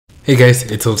Hey guys,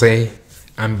 it's Jose.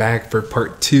 I'm back for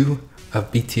part 2 of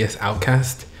BTS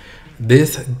OUTCAST.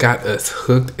 This got us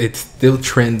hooked. It's still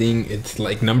trending. It's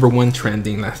like #1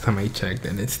 trending last time I checked,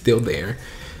 and it's still there.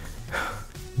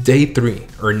 Day 3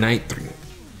 or night 3.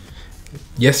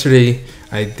 Yesterday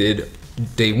I did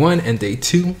day 1 and day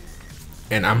 2,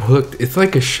 and I'm hooked. It's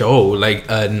like a show, like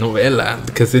a novela,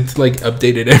 because it's like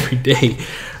updated every day.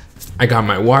 I got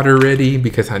my water ready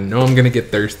because I know I'm gonna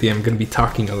get thirsty. I'm gonna be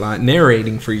talking a lot,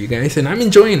 narrating for you guys, and I'm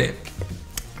enjoying it.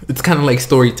 It's kind of like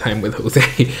story time with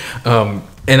Jose.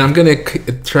 And I'm gonna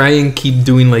try and keep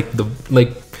doing like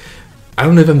I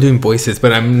don't know if I'm doing voices,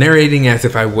 but I'm narrating as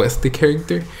if I was the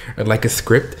character, or like a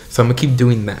script. So I'm gonna keep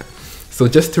doing that. So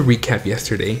just to recap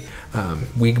yesterday,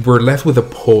 we were left with a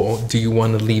poll. Do you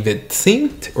want to leave it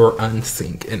synced or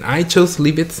unsynced? And I chose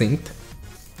leave it synced,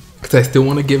 because I still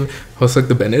want to give Hoseok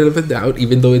the benefit of the doubt,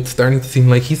 even though it's starting to seem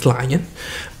like he's lying.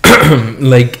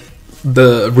 Like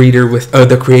the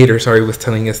creator was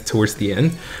telling us towards the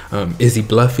end. Is he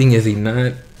bluffing? Is he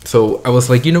not? So I was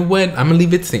like, you know what? I'm gonna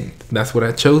leave it synced. That's what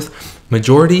I chose.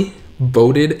 Majority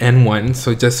voted and won.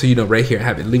 So just so you know, right here I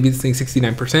have it. Leave it synced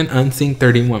 69%, unsynced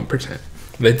 31%.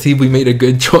 Let's see if we made a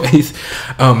good choice.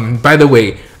 By the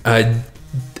way,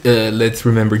 let's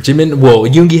remember Jimin. Well,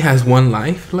 Yoongi has 1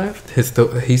 life left.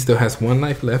 He still has 1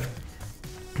 life left.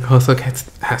 Hoseok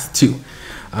has 2.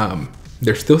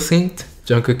 They're still synced.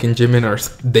 Jungkook and Jimin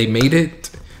they made it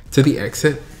to the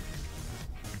exit.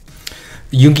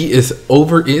 Yoongi is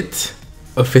over it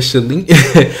officially.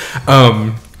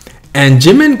 And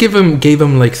Jimin gave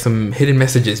him like some hidden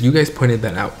messages. You guys pointed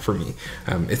that out for me.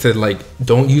 It said like,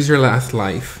 don't use your last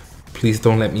life. Please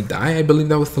don't let me die. I believe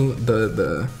that was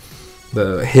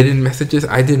the hidden messages.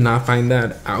 I did not find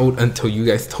that out until you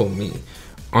guys told me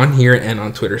on here and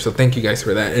on Twitter. So thank you guys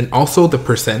for that. And also the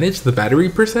percentage, the battery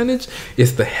percentage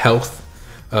is the health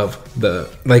of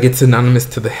it's synonymous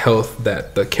to the health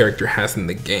that the character has in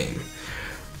the game.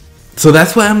 So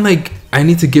that's why I'm like, I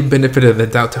need to give benefit of the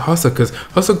doubt to Hoseok, because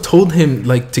Hoseok told him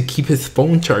like to keep his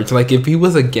phone charged. Like if he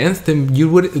was against him,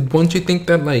 won't you think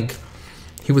that like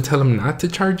he would tell him not to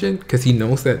charge it, because he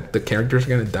knows that the character's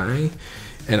gonna die?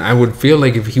 And I would feel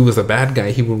like if he was a bad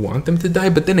guy, he would want them to die.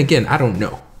 But then again, I don't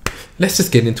know. Let's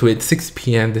just get into it. 6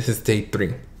 p.m. This is day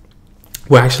 3.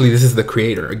 Well, actually, this is the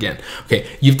creator again. Okay,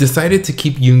 you've decided to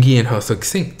keep Yoongi and Hoseok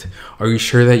synced. Are you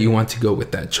sure that you want to go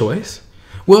with that choice?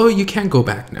 Well, you can't go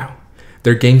back now.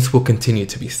 Their games will continue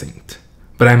to be synced.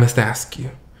 But I must ask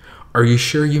you, are you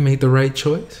sure you made the right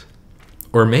choice?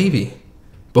 Or maybe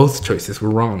both choices were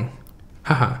wrong.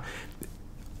 Haha.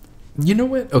 You know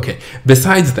what? Okay,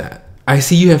 besides that, I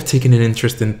see you have taken an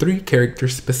interest in 3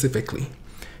 characters specifically.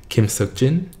 Kim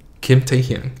Seokjin, Kim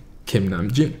Taehyung, Kim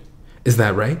Namjoon. Is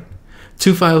that right?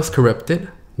 2 files corrupted,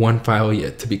 1 file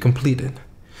yet to be completed.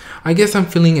 I guess I'm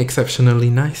feeling exceptionally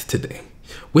nice today.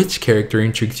 Which character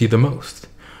intrigues you the most?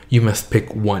 You must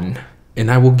pick one,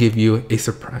 and I will give you a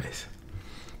surprise.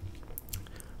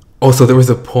 Also, there was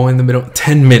a poll in the middle.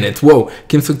 10 minutes. Whoa.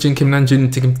 Kim Seokjin, Kim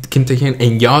Namjoon, Kim Taehyung,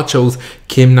 and y'all chose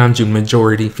Kim Namjoon,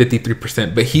 majority,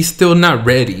 53%. But he's still not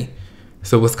ready.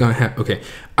 So what's gonna happen? Okay.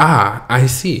 I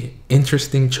see.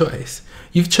 Interesting choice.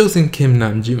 You've chosen Kim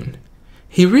Namjoon.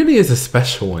 He really is a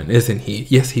special one, isn't he?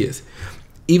 Yes, he is.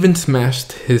 Even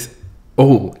smashed his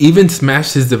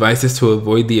devices to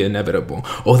avoid the inevitable.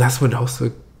 Oh, that's what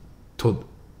Hoseok told.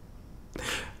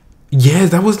 Yeah,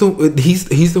 that was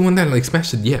he's the one that like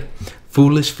smashed it. Yeah,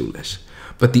 foolish.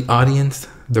 But the audience,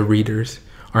 the readers,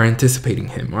 are anticipating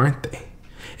him, aren't they?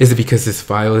 Is it because his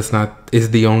file is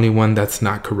the only one that's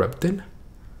not corrupted?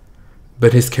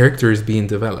 But his character is being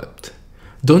developed.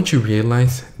 Don't you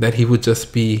realize that he would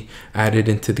just be added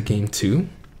into the game too?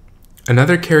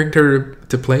 Another character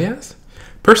to play as?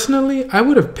 Personally, I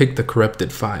would have picked the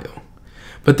corrupted file.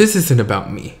 But this isn't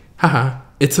about me. Haha,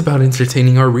 it's about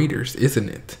entertaining our readers, isn't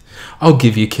it? I'll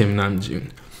give you Kim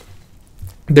Namjoon.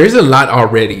 There's a lot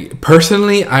already.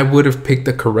 Personally, I would have picked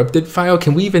the corrupted file.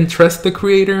 Can we even trust the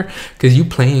creator? Because you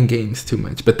playing games too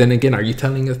much. But then again, are you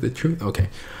telling us the truth? Okay.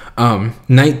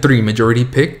 Night 3, majority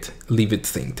picked. Leave it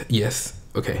synced. Yes.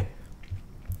 Okay.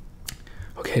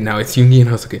 Okay, now it's Yoongi and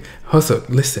Hoseok. Hoseok,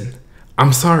 listen.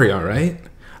 I'm sorry, alright?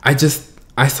 I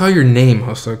saw your name,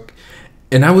 Hoseok,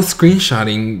 and I was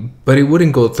screenshotting, but it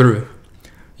wouldn't go through.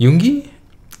 Yoongi?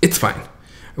 It's fine.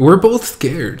 We're both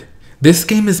scared. This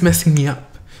game is messing me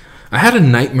up. I had a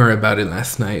nightmare about it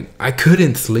last night. I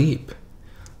couldn't sleep.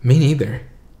 Me neither.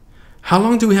 How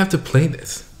long do we have to play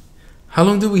this? How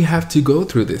long do we have to go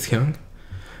through this, Hyung?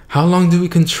 How long do we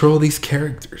control these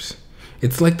characters?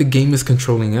 It's like the game is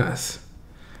controlling us.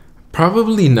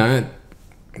 Probably not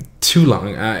too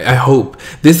long, I hope.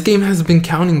 This game has been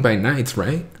counting by nights,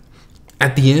 right?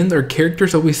 At the end, our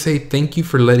characters always say, "Thank you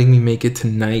for letting me make it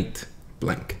tonight,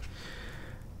 blank."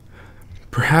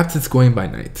 Perhaps it's going by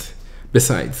nights.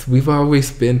 Besides, we've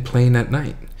always been playing at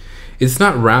night. It's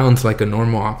not rounds like a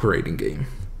normal operating game.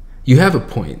 You have a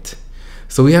point.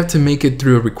 So we have to make it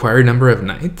through a required number of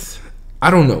nights? I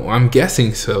don't know, I'm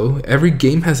guessing so. Every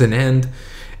game has an end,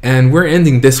 and we're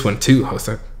ending this one too,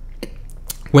 Hosa.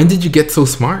 When did you get so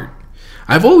smart?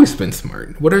 I've always been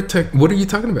smart. What are you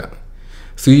talking about?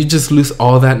 So you just lose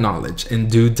all that knowledge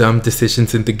and do dumb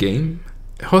decisions in the game?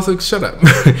 Hosa, shut up.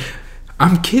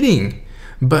 I'm kidding.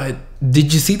 But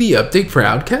did you see the update for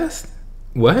OUTCAST?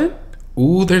 What?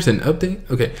 Ooh, there's an update?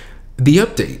 Okay. The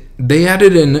update. They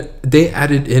added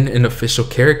in an official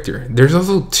character. There's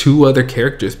also 2 other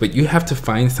characters, but you have to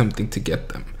find something to get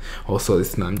them. Also,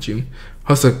 it's Namjoon.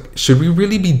 Also, should we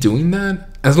really be doing that?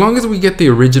 As long as we get the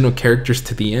original characters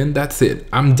to the end, that's it.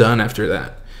 I'm done after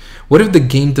that. What if the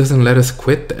game doesn't let us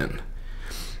quit then?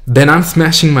 Then I'm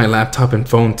smashing my laptop and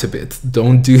phone to bits.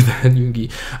 Don't do that,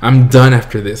 Yoongi. I'm done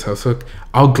after this, Hoseok.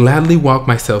 I'll gladly walk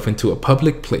myself into a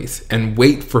public place and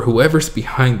wait for whoever's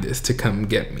behind this to come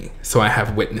get me, so I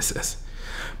have witnesses.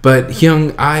 But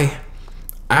Hyung, I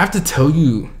have to tell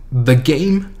you, the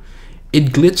game,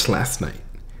 it glitched last night.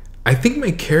 I think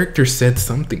my character said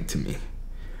something to me.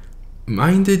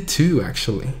 Mine did too,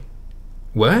 actually.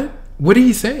 What? What did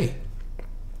he say?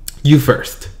 You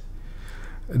first.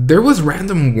 There was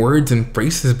random words and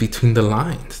phrases between the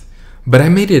lines, but I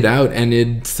made it out and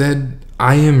it said,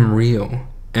 "I am real,"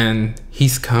 and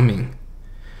 "he's coming."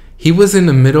 He was in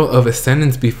the middle of a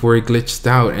sentence before he glitched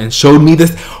out and showed me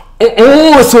this.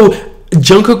 Oh, so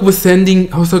Jungkook was sending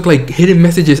Hoseok like hidden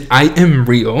messages, "I am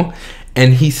real,"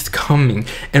 and "he's coming."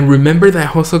 And remember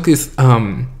that Hoseok is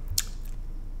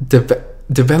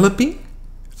developing?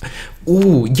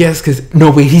 Ooh, yes, because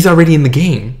no, wait, he's already in the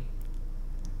game.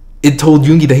 It told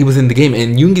Yoongi that he was in the game,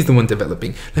 and Yoongi's the one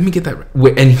developing. Let me get that right.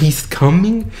 Wait, and he's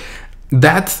coming?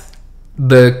 That's...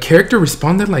 The character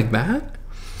responded like that?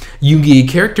 Yoongi,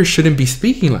 character shouldn't be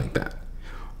speaking like that.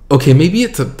 Okay, maybe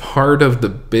it's a part of the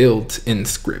built-in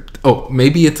script. Oh,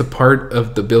 maybe it's a part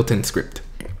of the built-in script.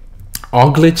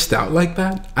 All glitched out like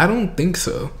that? I don't think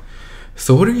so.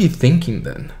 So what are you thinking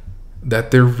then?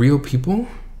 That they're real people?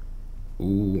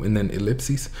 Ooh, and then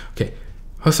ellipses. Okay,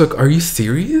 Hoseok, are you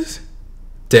serious?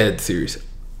 Dead serious.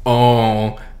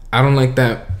 Oh, I don't like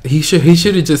that. He should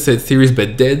have just said serious,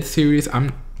 but dead serious.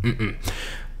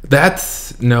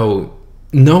 That's no.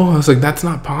 I was like, that's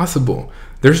not possible.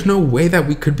 There's no way that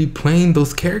we could be playing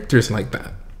those characters like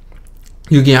that.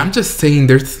 Yugi, I'm just saying.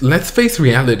 Let's face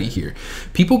reality here.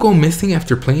 People go missing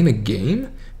after playing a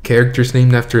game. Characters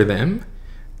named after them.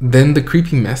 Then the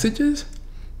creepy messages.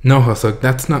 No, Hoseok,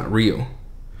 that's not real.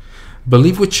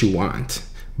 Believe what you want.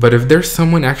 But if there's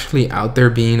someone actually out there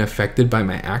being affected by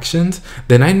my actions,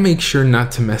 then I'd make sure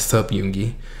not to mess up,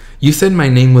 Yoongi. You said my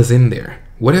name was in there.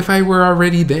 What if I were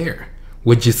already there?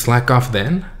 Would you slack off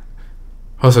then?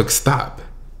 Hoseok, stop.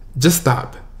 Just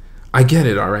stop. I get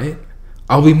it, alright?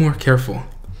 I'll be more careful.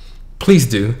 Please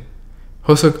do.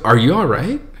 Hoseok, are you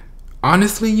alright?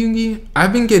 Honestly, Yoongi,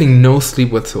 I've been getting no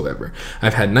sleep whatsoever.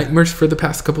 I've had nightmares for the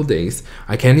past couple days.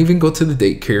 I can't even go to the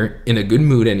daycare in a good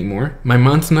mood anymore. My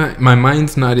mind's not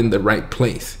in the right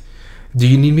place. Do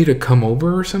you need me to come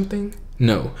over or something?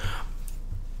 No.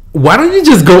 Why don't you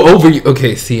just go over?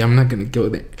 Okay, see, I'm not gonna go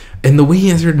there. And the way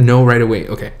he answered no right away.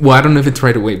 Okay, well, I don't know if it's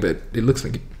right away, but it looks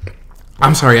like it.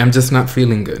 I'm sorry, I'm just not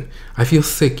feeling good. I feel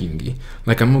sick, Yoongi.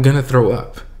 Like I'm gonna throw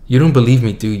up. You don't believe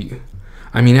me, do you?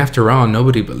 I mean, after all,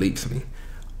 nobody believes me.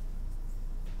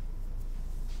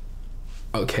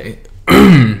 Okay.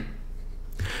 I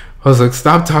was like,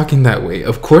 stop talking that way.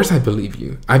 Of course I believe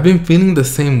you. I've been feeling the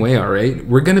same way, alright?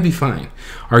 We're gonna be fine.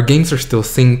 Our games are still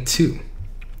synced too.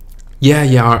 Yeah,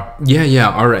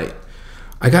 alright.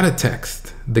 I got a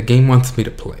text. The game wants me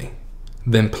to play.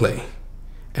 Then play.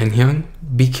 And Hyung,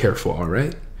 be careful,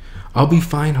 alright? I'll be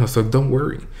fine, Hoseok, don't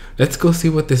worry. Let's go see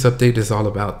what this update is all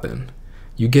about then.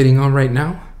 You getting on right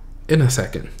now? In a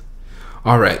second.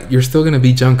 Alright, you're still gonna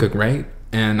be Jungkook, right?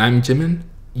 And I'm Jimin?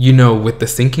 You know, with the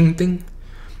syncing thing?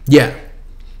 Yeah,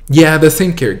 the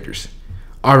same characters.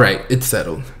 Alright, it's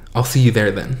settled. I'll see you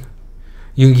there then.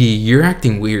 Yoongi, you're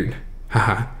acting weird.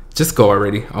 Haha, just go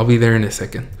already. I'll be there in a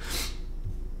second.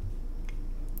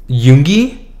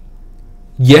 Yoongi?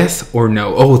 Yes or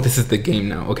no? Oh, this is the game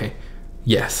now. Okay.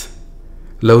 Yes.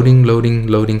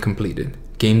 Loading completed.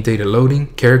 Game data loading.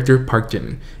 Character Park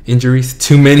Jimin. Injuries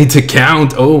too many to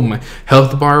count. Oh my.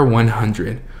 Health bar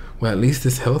 100. Well, at least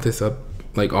his health is up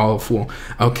like all full.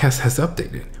 OUTCAST has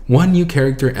updated. 1 new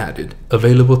character added.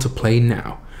 Available to play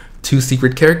now. 2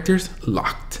 secret characters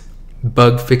locked.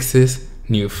 Bug fixes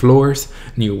new floors,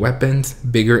 new weapons,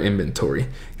 bigger inventory,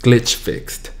 glitch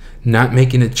fixed, not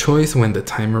making a choice when the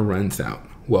timer runs out.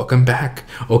 Welcome back.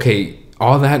 Okay,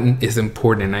 all that is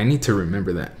important. I need to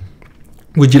remember that.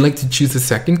 Would you like to choose a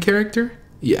second character?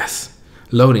 Yes.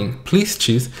 Loading. Please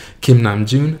choose Kim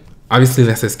Namjoon. Obviously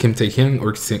that says Kim Taehyung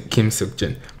or Kim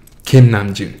Seokjin. Kim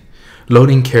Namjoon.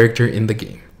 Loading character in the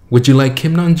game. Would you like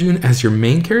Kim Namjoon as your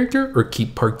main character or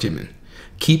keep Park Jimin?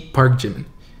 Keep Park Jimin.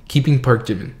 Keeping Park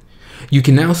Jimin. You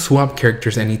can now swap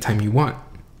characters anytime you want.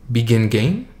 Begin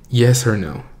game? Yes or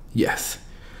no? Yes.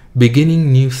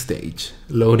 Beginning new stage.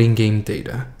 Loading game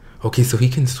data. Okay, so he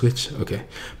can switch. Okay.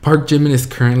 Park Jimin is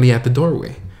currently at the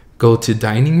doorway. Go to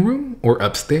dining room or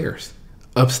upstairs?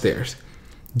 Upstairs.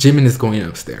 Jimin is going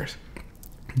upstairs.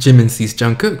 Jimin sees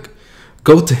Jungkook.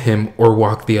 Go to him or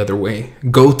walk the other way.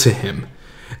 Go to him.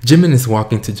 Jimin is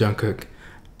walking to Jungkook.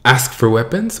 Ask for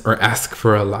weapons or ask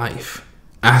for a life?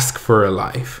 Ask for a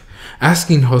life.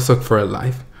 Asking Hoseok for a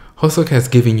life. Hoseok has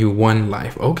given you 1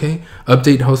 life. Okay.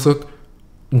 Update Hoseok.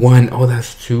 1. Oh,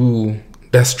 that's true.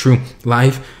 That's true.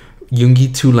 Life.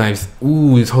 Yoongi 2 lives.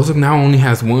 Ooh, Hoseok now only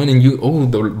has 1 and you, oh,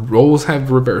 the roles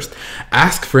have reversed.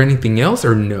 Ask for anything else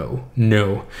or no?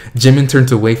 No. Jimin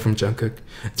turns away from Jungkook.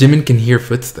 Jimin can hear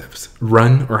footsteps.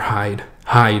 Run or hide?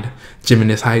 Hide. Jimin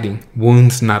is hiding.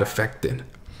 Wounds not affected.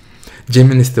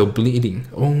 Jimin is still bleeding.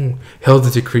 Oh, health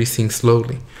is decreasing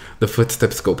slowly. The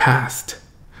footsteps go past.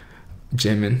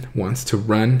 Jimin wants to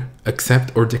run,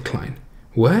 accept or decline.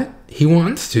 What? He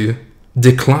wants to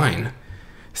decline.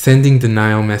 Sending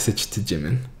denial message to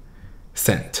Jimin.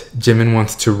 Sent. Jimin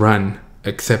wants to run,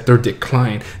 accept or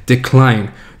decline.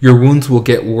 Decline. Your wounds will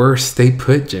get worse. Stay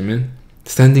put, Jimin.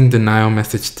 Sending denial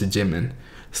message to Jimin.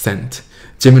 Sent.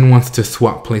 Jimin wants to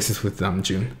swap places with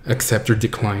Namjoon. Accept or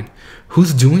decline.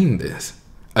 Who's doing this?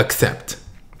 Accept.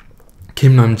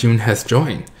 Kim Namjoon has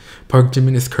joined. Park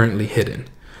Jimin is currently hidden.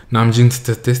 Namjoon's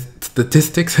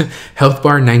statistics. Health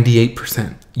bar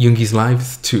 98%. Yoongi's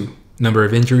lives 2. Number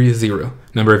of injuries 0.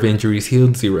 Number of injuries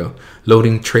healed 0.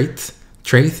 Loading traits.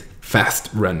 Fast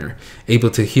runner.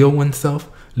 Able to heal oneself.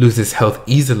 Loses health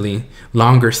easily.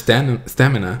 Longer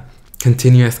stamina.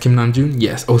 Continue as Kim Namjoon?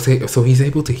 Yes. Oh, so he's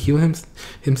able to heal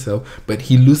himself, but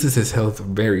he loses his health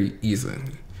very easily.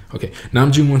 Okay.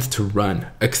 Namjoon wants to run.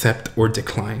 Accept or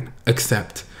decline?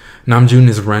 Accept. Namjoon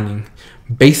is running.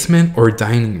 Basement or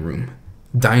dining room?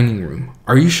 Dining room.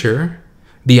 Are you sure?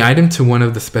 The item to one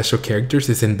of the special characters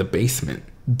is in the basement.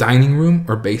 Dining room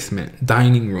or basement?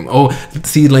 Dining room. Oh,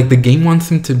 see, like the game wants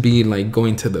him to be like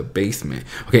going to the basement.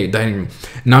 Okay, dining room.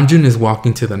 Namjoon is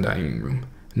walking to the dining room.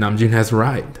 Namjoon has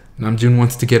arrived. Namjoon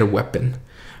wants to get a weapon.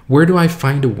 Where do I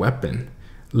find a weapon?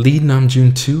 Lead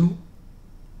Namjoon to?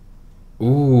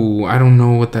 Ooh, I don't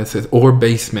know what that says. Or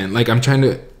basement. Like I'm trying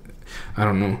to, I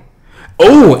don't know.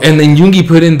 Oh, and then Yoongi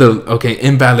put in the, okay,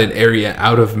 invalid area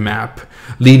out of map.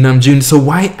 Lead Namjoon. So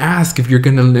why ask if you're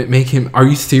going to make him, are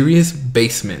you serious?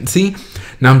 Basement. See?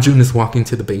 Namjoon is walking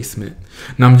to the basement.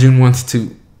 Namjoon wants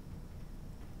to,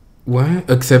 what?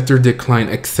 Accept or decline?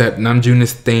 Accept. Namjoon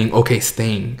is staying. Okay,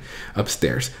 staying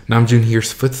upstairs. Namjoon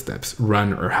hears footsteps.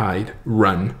 Run or hide?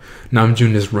 Run.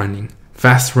 Namjoon is running.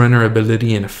 Fast runner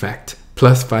ability in effect.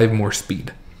 Plus 5 more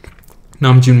speed.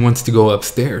 Namjoon wants to go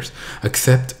upstairs.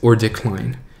 Accept or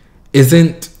decline?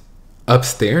 Isn't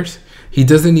upstairs? He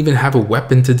doesn't even have a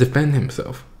weapon to defend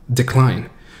himself. Decline.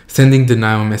 Sending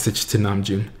denial message to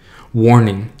Namjoon.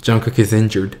 Warning, Jungkook is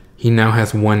injured. He now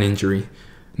has 1 injury.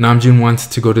 Namjoon wants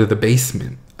to go to the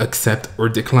basement. Accept or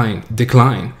decline?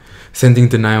 Decline. Sending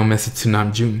denial message to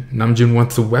Namjoon. Namjoon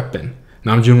wants a weapon.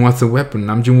 Namjoon wants a weapon.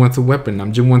 Namjoon wants a weapon.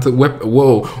 Namjoon wants a weapon.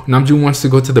 Whoa. Namjoon wants to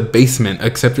go to the basement.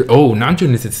 Accept or... Oh,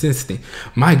 Namjoon is insisting.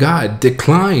 My God.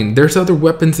 Decline. There's other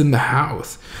weapons in the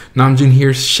house. Namjoon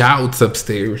hears shouts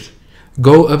upstairs.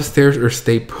 Go upstairs or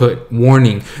stay put.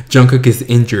 Warning. Jungkook is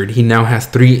injured. He now has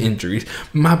 3 injuries.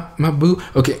 My boo.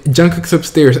 Okay. Jungkook's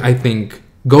upstairs, I think.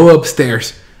 Go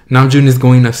upstairs. Namjoon is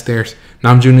going upstairs.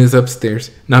 Namjoon is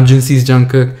upstairs. Namjoon sees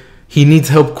Jungkook. He needs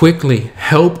help quickly.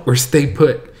 Help or stay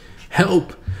put.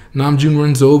 Help. Namjoon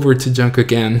runs over to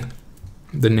Jungkook and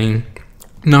the name.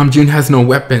 Namjoon has no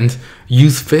weapons.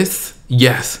 Use fists?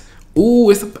 Yes. Ooh,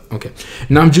 it's okay.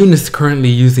 Namjoon is currently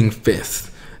using fists.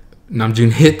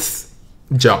 Namjoon hits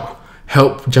jaw.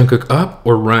 Help Jungkook up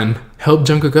or run? Help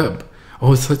Jungkook up.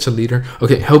 Oh, it's such a leader.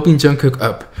 Okay, helping Jungkook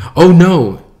up. Oh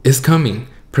no, it's coming.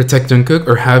 Protect Jungkook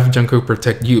or have Jungkook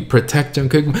protect you. Protect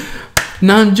Jungkook.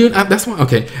 Namjoon, that's one.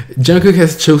 Okay, Jungkook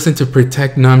has chosen to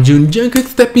protect Namjoon. Jungkook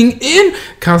stepping in,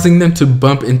 causing them to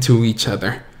bump into each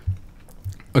other.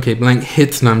 Okay, blank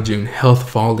hits Namjoon. Health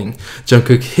falling.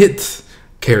 Jungkook hits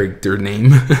character name.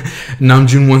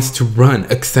 Namjoon wants to run,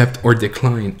 accept or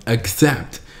decline.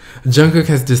 Accept. Jungkook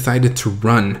has decided to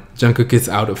run. Jungkook is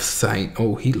out of sight.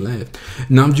 Oh, he left.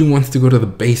 Namjoon wants to go to the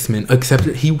basement. Accept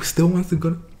it. He still wants to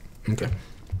go to... Okay.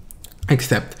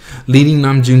 Accept. Leading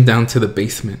Namjoon down to the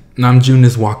basement. Namjoon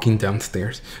is walking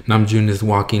downstairs. Namjoon is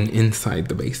walking inside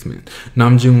the basement.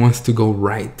 Namjoon wants to go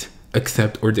right.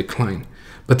 Accept or decline.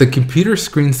 But the computer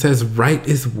screen says right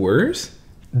is worse?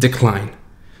 Decline.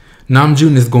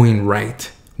 Namjoon is going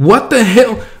right. What the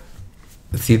hell?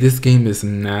 See, this game is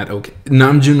not okay.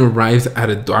 Namjoon arrives at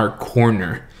a dark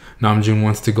corner. Namjoon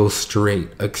wants to go straight.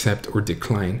 Accept or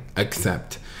decline.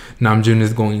 Accept. Namjoon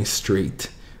is going straight.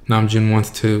 Namjoon wants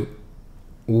to...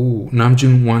 Ooh,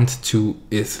 Namjoon wants to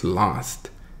is lost.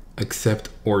 Accept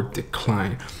or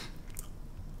decline.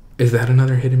 Is that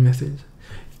another hidden message?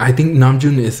 I think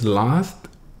Namjoon is lost.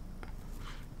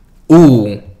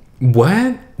 Ooh,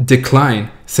 what?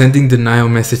 Decline. Sending denial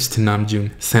message to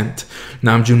Namjoon. Sent.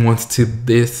 Namjoon wants to...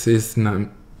 This is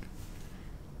Nam...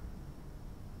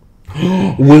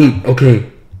 Wait,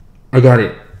 okay. I got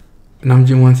it.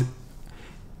 Namjoon wants...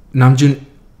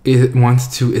 Namjoon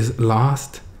wants to is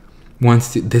lost.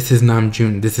 Wants to... This is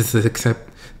Namjoon. This is accept...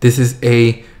 This is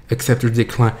a accept or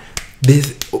decline.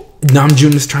 This...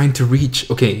 Namjoon is trying to reach...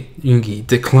 Okay, Yoongi.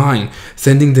 Decline.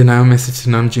 Sending denial message to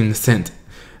Namjoon. Sent.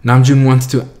 Namjoon wants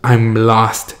to... I'm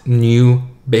lost. New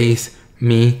base.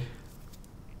 Me.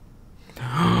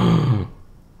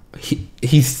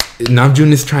 He's...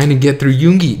 Namjoon is trying to get through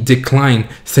Yoongi. Decline.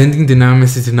 Sending denial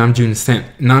message to Namjoon. Sent.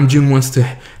 Namjoon wants to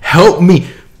help me.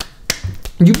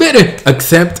 You better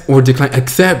accept or decline.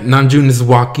 Accept. Namjoon is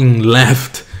walking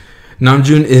left.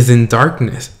 Namjoon is in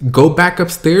darkness. Go back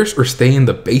upstairs or stay in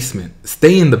the basement.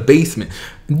 Stay in the basement.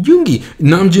 Yoongi.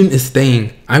 Namjoon is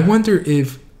staying. I wonder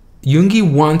if Yoongi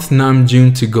wants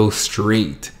Namjoon to go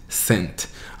straight. Sent.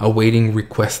 Awaiting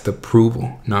request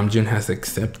approval. Namjoon has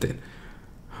accepted.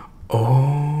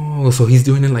 Oh, so he's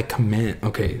doing it like command.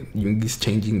 Okay, Yoongi's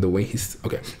changing the way he's...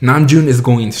 Okay, Namjoon is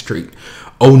going straight.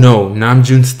 Oh no,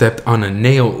 Namjoon stepped on a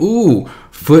nail. Ooh,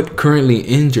 foot currently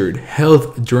injured.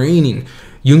 Health draining.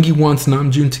 Yoongi wants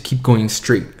Namjoon to keep going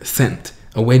straight. Sent.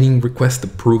 Awaiting request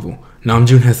approval.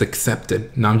 Namjoon has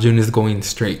accepted. Namjoon is going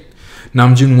straight.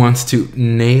 Namjoon wants to...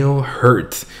 Nail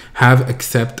hurts. Have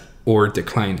accept or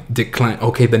decline. Decline.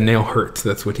 Okay, the nail hurts.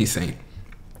 That's what he's saying.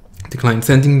 Decline.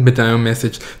 Sending denial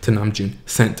message to Namjoon.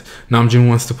 Sent. Namjoon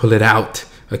wants to pull it out.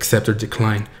 Accept or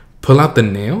decline. Pull out the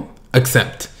nail?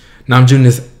 Accept. Namjoon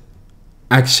is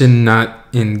action not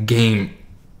in game.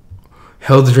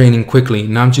 Health draining quickly.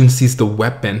 Namjoon sees the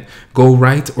weapon. Go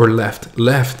right or left?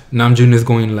 Left. Namjoon is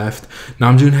going left.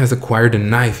 Namjoon has acquired a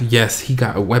knife. Yes, he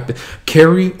got a weapon.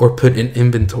 Carry or put in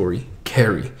inventory?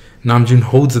 Carry. Namjoon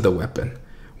holds the weapon.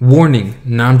 Warning.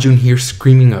 Namjoon hears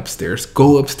screaming upstairs.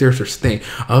 Go upstairs or stay.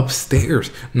 Upstairs.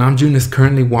 Namjoon is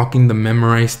currently walking the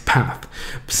memorized path.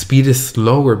 Speed is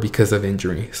slower because of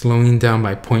injury. Slowing down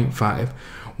by 0.5.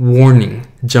 Warning.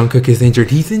 Jungkook is injured.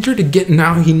 He's injured again.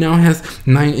 He now has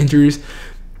 9 injuries.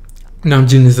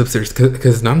 Namjoon is upstairs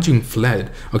because Namjoon fled.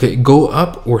 Okay, go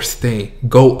up or stay.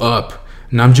 Go up.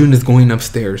 Namjoon is going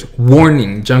upstairs.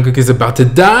 Warning. Jungkook is about to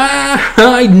die.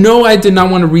 I know I did not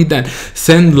want to read that.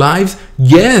 Send lives?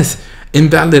 Yes.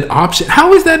 Invalid option.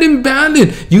 How is that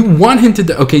invalid? You want him to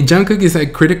die. Okay, Jungkook is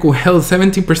at critical health.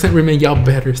 17% remain. Y'all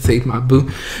better save my boo.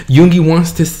 Yoongi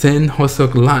wants to send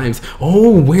Hoseok lives.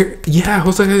 Oh, where? Yeah,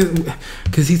 Hoseok,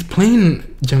 because he's playing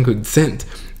Jungkook. Sent.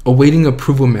 Awaiting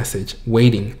approval message.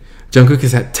 Waiting. Jungkook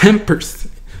is at 10%.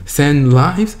 Send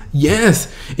lives?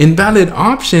 Yes. Invalid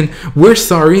option. We're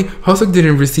sorry. Hoseok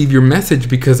didn't receive your message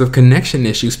because of connection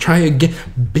issues. Try again.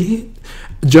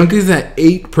 Jungkook is at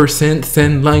 8%.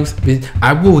 Send lives.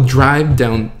 I will drive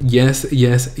down. Yes,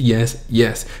 yes, yes,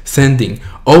 yes. Sending.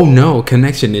 Oh no,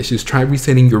 connection issues. Try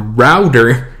resetting your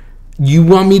router. You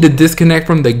want me to disconnect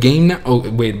from the game now? Oh,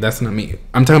 wait, that's not me.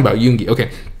 I'm talking about Yoongi.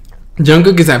 Okay.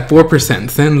 Jungkook is at 4%.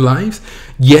 Send lives?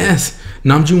 Yes.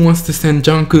 Namjoon wants to send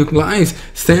Jungkook lives.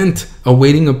 Sent.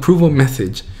 Awaiting approval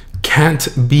message. Can't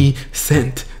be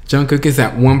sent. Jungkook is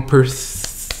at 1%.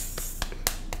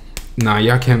 Nah,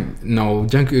 y'all can't. No,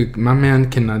 Jungkook, my man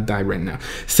cannot die right now.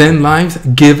 Send lives.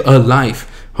 Give a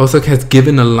life. Hoseok has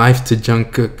given a life to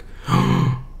Jungkook.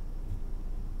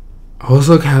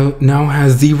 Hoseok now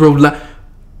has 0 life.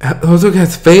 Hoseok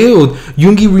has failed.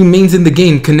 Yoongi remains in the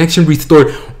game. Connection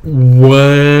restored.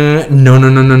 What? No.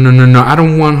 I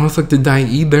don't want Hoseok to die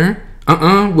either.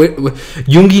 Wait.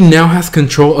 Yoongi now has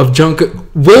control of Jungkook.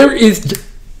 Where is...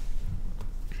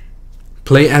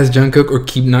 Play as Jungkook or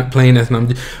keep not playing as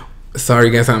Namjoon. Sorry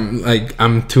guys,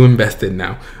 I'm too invested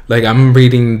now. Like I'm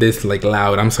reading this like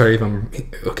loud. I'm sorry if I'm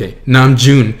okay.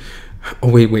 Namjoon. Oh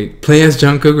wait. Play as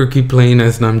Jungkook or keep playing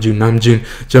as Namjoon.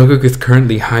 Jungkook is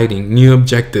currently hiding. New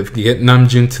objective: get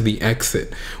Namjoon to the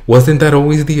exit. Wasn't that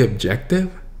always the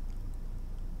objective?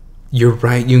 You're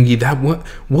right, Yoongi.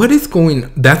 What is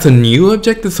going? That's a new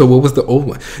objective. So what was the old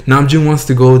one? Namjoon wants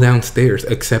to go downstairs.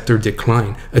 Accept or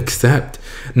decline. Accept.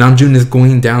 Namjoon is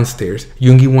going downstairs.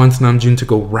 Yoongi wants Namjoon to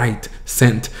go right.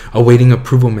 Sent. Awaiting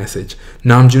approval message.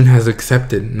 Namjoon has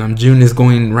accepted. Namjoon is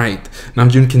going right.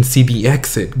 Namjoon can see the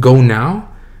exit. Go now.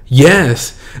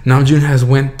 Yes. Namjoon has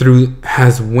went through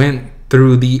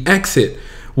the exit.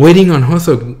 Waiting on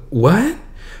Hoseok. What?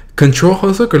 Control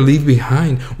Hoseok or leave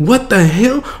behind? What the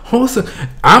hell? Hoseok.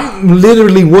 I'm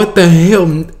literally, what the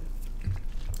hell?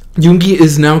 Yoongi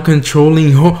is now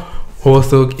controlling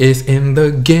Hoseok is in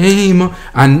the game.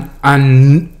 And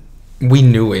we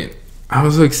knew it.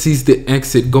 Hoseok sees the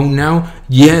exit. Go now?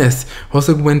 Yes.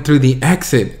 Hoseok went through the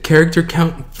exit. Character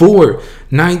count 4.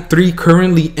 Night 3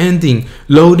 currently ending.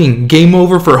 Loading. Game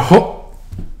over for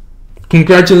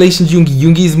Congratulations, Yoongi.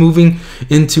 Yoongi is moving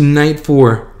into night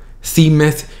 4. See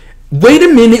mess. Wait a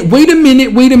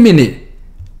minute.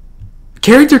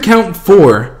 Character count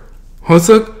 4.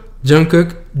 Hoseok,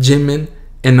 Jungkook, Jimin,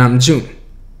 and Namjoon.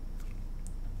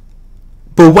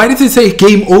 But why does it say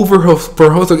game over for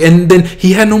Hoseok? And then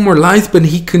he had no more lives, but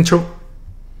he controlled.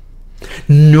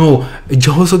 No,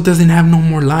 Hoseok doesn't have no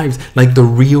more lives. Like the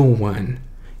real one.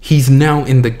 He's now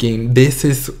in the game. This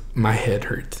is, my head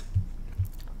hurts.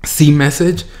 See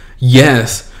message?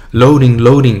 Yes.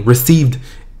 Loading. Received.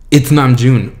 It's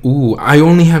Namjoon. Ooh, I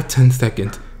only have 10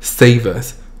 seconds. Save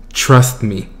us. Trust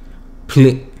me.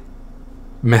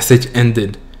 Message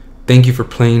ended. Thank you for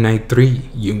playing night 3,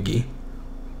 Yoongi.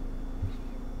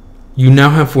 You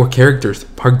now have 4 characters.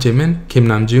 Park Jimin, Kim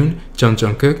Namjoon,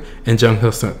 Jungkook, and Jung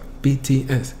Hoseok.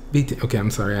 BTS. Okay, I'm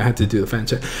sorry. I had to do the fan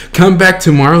check. Come back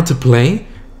tomorrow to play.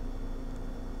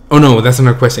 Oh no, that's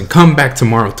another question. Come back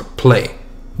tomorrow to play.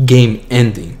 Game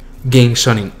ending. Game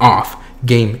shutting off.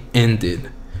 Game ended.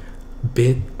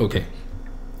 Okay.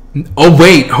 Oh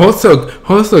wait,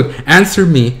 Hoseok, answer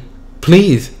me,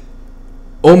 please.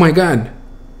 Oh my god,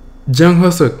 Jung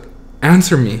Hoseok,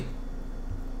 answer me.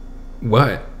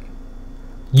 What?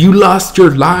 You lost your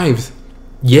lives.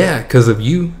 Yeah, because of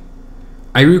you.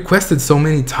 I requested so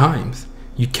many times.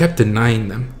 You kept denying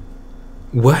them.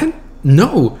 What?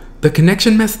 No, the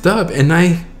connection messed up, and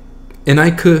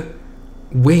I could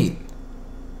wait.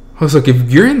 Hoseok,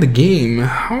 if you're in the game,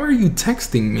 how are you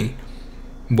texting me?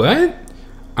 What?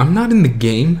 I'm not in the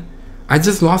game. I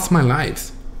just lost my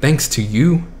lives. Thanks to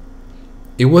you.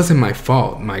 It wasn't my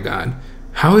fault, my god.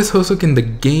 How is Hoseok in the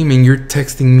game and you're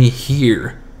texting me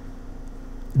here?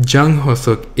 Jung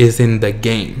Hoseok is in the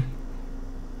game.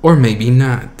 Or maybe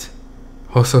not.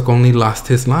 Hoseok only lost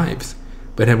his lives.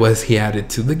 But was he added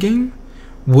to the game?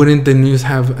 Wouldn't the news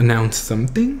have announced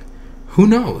something? Who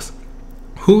knows?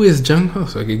 Who is Jung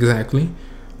Hoseok exactly?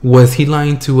 Was he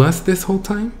lying to us this whole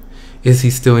time? Is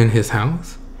he still in his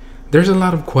house? There's a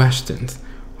lot of questions.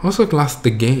 Hoseok lost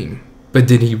the game, but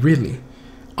did he really?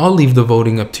 I'll leave the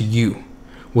voting up to you.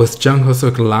 Was Jung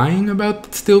Hoseok lying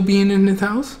about still being in his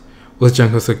house? Was Jung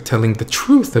Hoseok telling the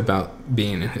truth about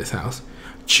being in his house?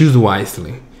 Choose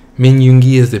wisely. Min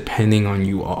Yoongi is depending on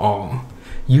you all.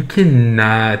 You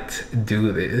cannot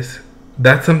do this.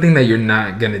 That's something that you're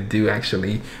not gonna do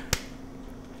actually.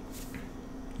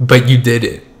 But you did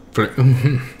it.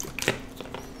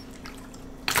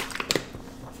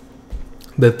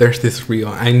 The thirst is real.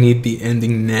 I need the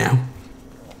ending now.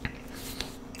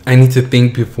 I need to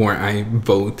think before I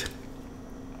vote.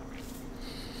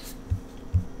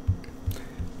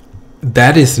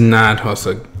 That is not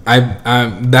Hoseok.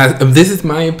 This is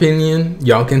my opinion.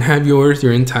 Y'all can have yours.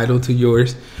 You're entitled to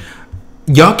yours.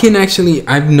 Y'all can actually.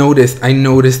 I noticed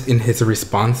in his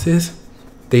responses,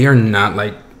 they are not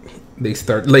like. They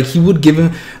start like he would give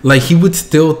him, like he would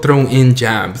still throw in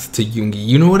jabs to Yoongi.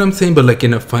 You know what I'm saying? But like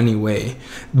in a funny way,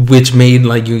 which made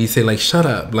like Yoongi say like shut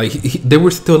up. Like they were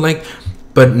still like,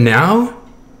 but now,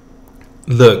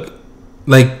 look,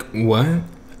 like what?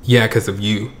 Yeah, because of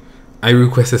you. I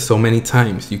requested so many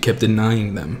times. You kept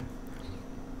denying them.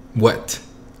 What?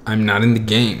 I'm not in the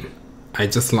game. I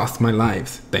just lost my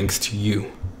lives thanks to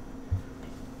you.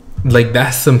 Like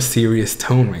that's some serious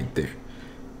tone right there.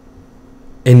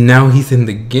 And now he's in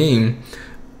the game,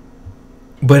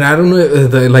 but I don't know.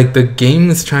 The game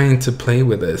is trying to play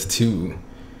with us too.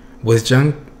 Was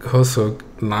Jung Hoseok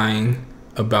lying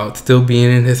about still being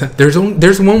in his house? There's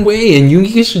one way, and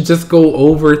Yoongi should just go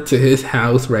over to his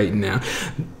house right now.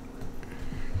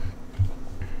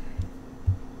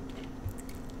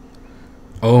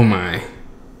 Oh my.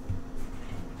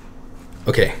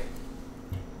 Okay.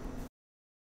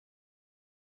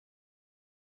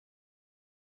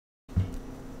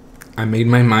 I made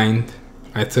my mind.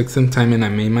 I took some time and I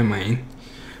made my mind.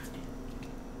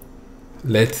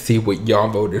 Let's see what y'all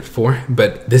voted for,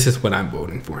 but this is what I'm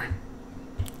voting for.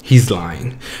 He's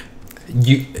lying.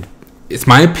 It's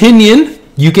my opinion.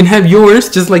 You can have yours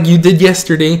just like you did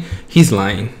yesterday. He's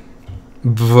lying.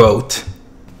 Vote.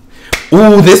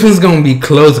 Ooh, this one's gonna be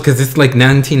close because it's like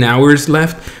 19 hours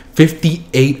left.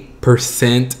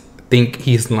 58% think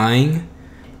he's lying.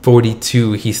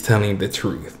 42 he's telling the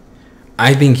truth.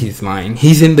 I think he's lying.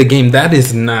 He's in the game. That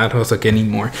is not Hoseok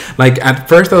anymore. Like, at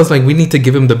first I was like, we need to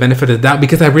give him the benefit of the doubt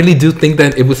because I really do think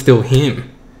that it was still him.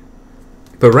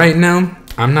 But right now,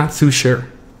 I'm not too sure.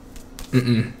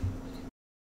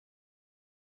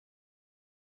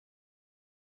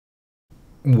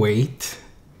 Wait.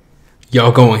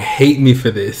 Y'all gonna hate me for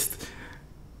this.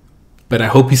 But I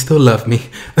hope you still love me.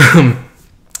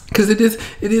 Because it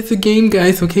is a game,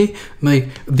 guys, okay? Like,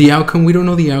 the outcome, we don't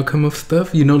know the outcome of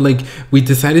stuff. You know, like, we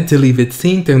decided to leave it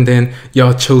synced, and then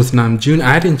y'all chose Namjoon.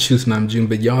 I didn't choose Namjoon,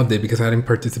 but y'all did because I didn't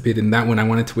participate in that one. I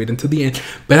wanted to wait until the end.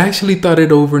 But I actually thought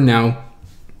it over now.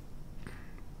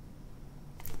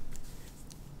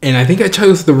 And I think I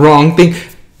chose the wrong thing.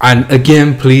 And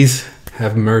again, please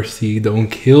have mercy. Don't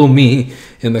kill me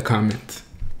in the comments.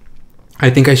 I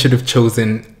think I should have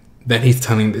chosen that he's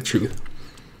telling the truth.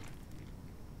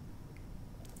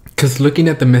 Because looking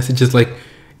at the messages, like,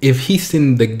 if he's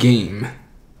in the game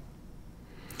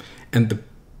and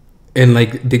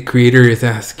like the creator is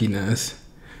asking us,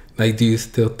 like, do you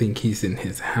still think he's in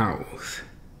his house?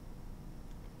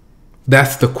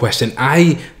 That's the question.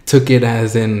 I took it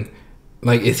as in,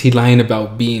 like, is he lying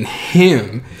about being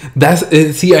him? That's,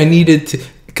 see, I needed to,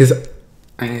 because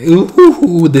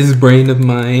this brain of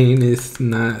mine is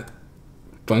not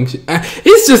function.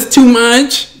 It's just too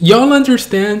much. Y'all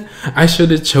understand? I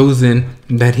should have chosen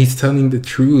that he's telling the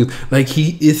truth. Like,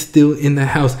 he is still in the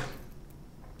house.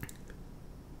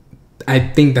 I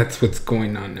think that's what's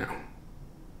going on now.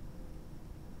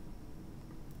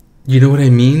 You know what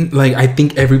I mean? Like, I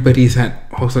think everybody's at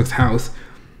Hoseok's house.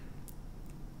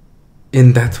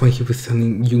 And that's why he was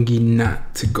telling Yoongi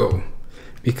not to go.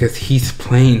 Because he's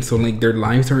playing. So, like, their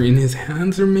lives are in his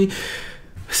hands, or me.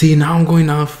 See, now I'm going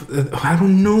off. I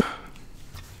don't know.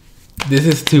 This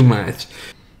is too much.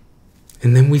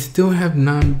 And then we still have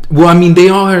well, I mean, they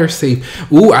all are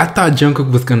safe. Ooh, I thought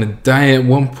Jungkook was gonna die at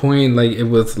one point. Like, it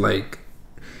was like,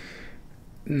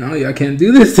 no, y'all can't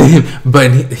do this to him.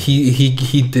 But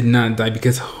he did not die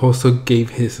because Hoseok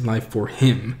gave his life for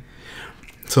him.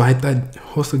 So I thought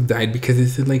Hoseok died because it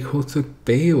said, like, Hoseok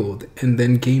failed and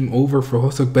then game over for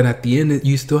Hoseok. But at the end,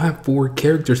 you still have 4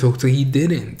 characters, so he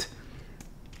didn't.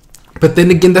 But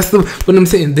then again, that's what I'm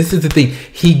saying. This is the thing.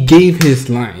 He gave his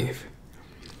life.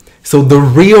 So the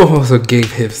real Hoseok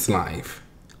gave his life.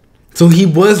 So he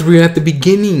was real at the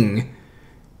beginning.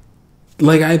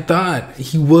 Like, I thought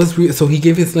he was real. So he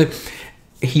gave his life.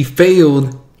 He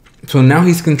failed. So now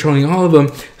he's controlling all of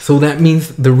them. So that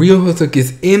means the real Hoseok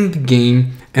is in the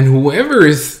game. And whoever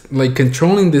is, like,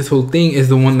 controlling this whole thing is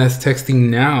the one that's texting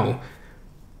now,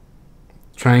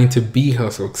 trying to be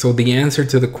Hoseok. So the answer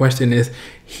to the question is,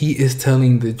 he is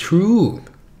telling the truth.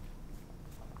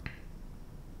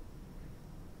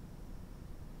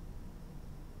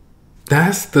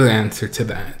 That's the answer to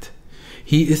that.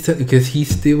 He is because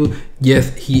he's still,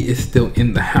 yes, he is still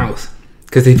in the house.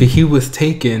 Because if he was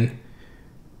taken,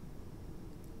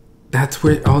 that's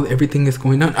where everything is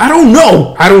going on. I don't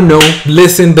know.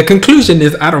 Listen, the conclusion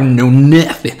is I don't know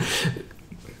nothing.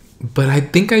 But I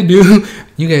think I do.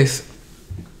 You guys,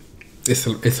 it's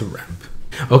a wrap.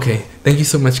 Okay, thank you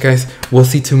so much, guys. We'll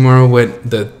see tomorrow with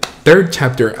the 3rd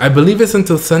chapter. I believe it's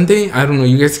until Sunday. I don't know.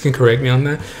 You guys can correct me on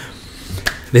that.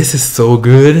 This is so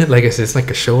good. Like I said, it's like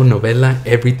a show, novella,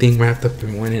 everything wrapped up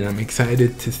in one, and I'm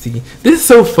excited to see. This is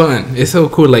so fun. It's so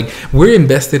cool. Like, we're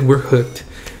invested. We're hooked.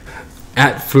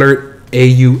 At Flirt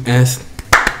AUS.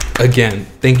 Again,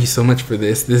 thank you so much for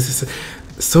this. This is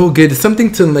so good. It's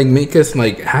something to, like, make us,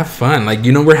 like, have fun. Like,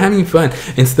 you know, we're having fun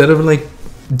instead of, like,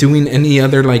 doing any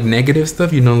other, like, negative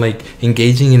stuff, you know, like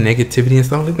engaging in negativity and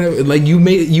stuff like that. Like,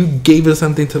 you gave us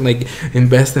something to, like,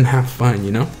 invest and have fun,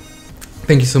 you know.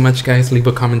 Thank you so much, guys. Leave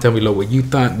a comment down below what you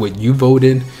thought, what you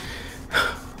voted,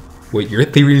 what your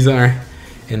theories are,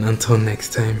 and until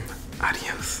next time, adios.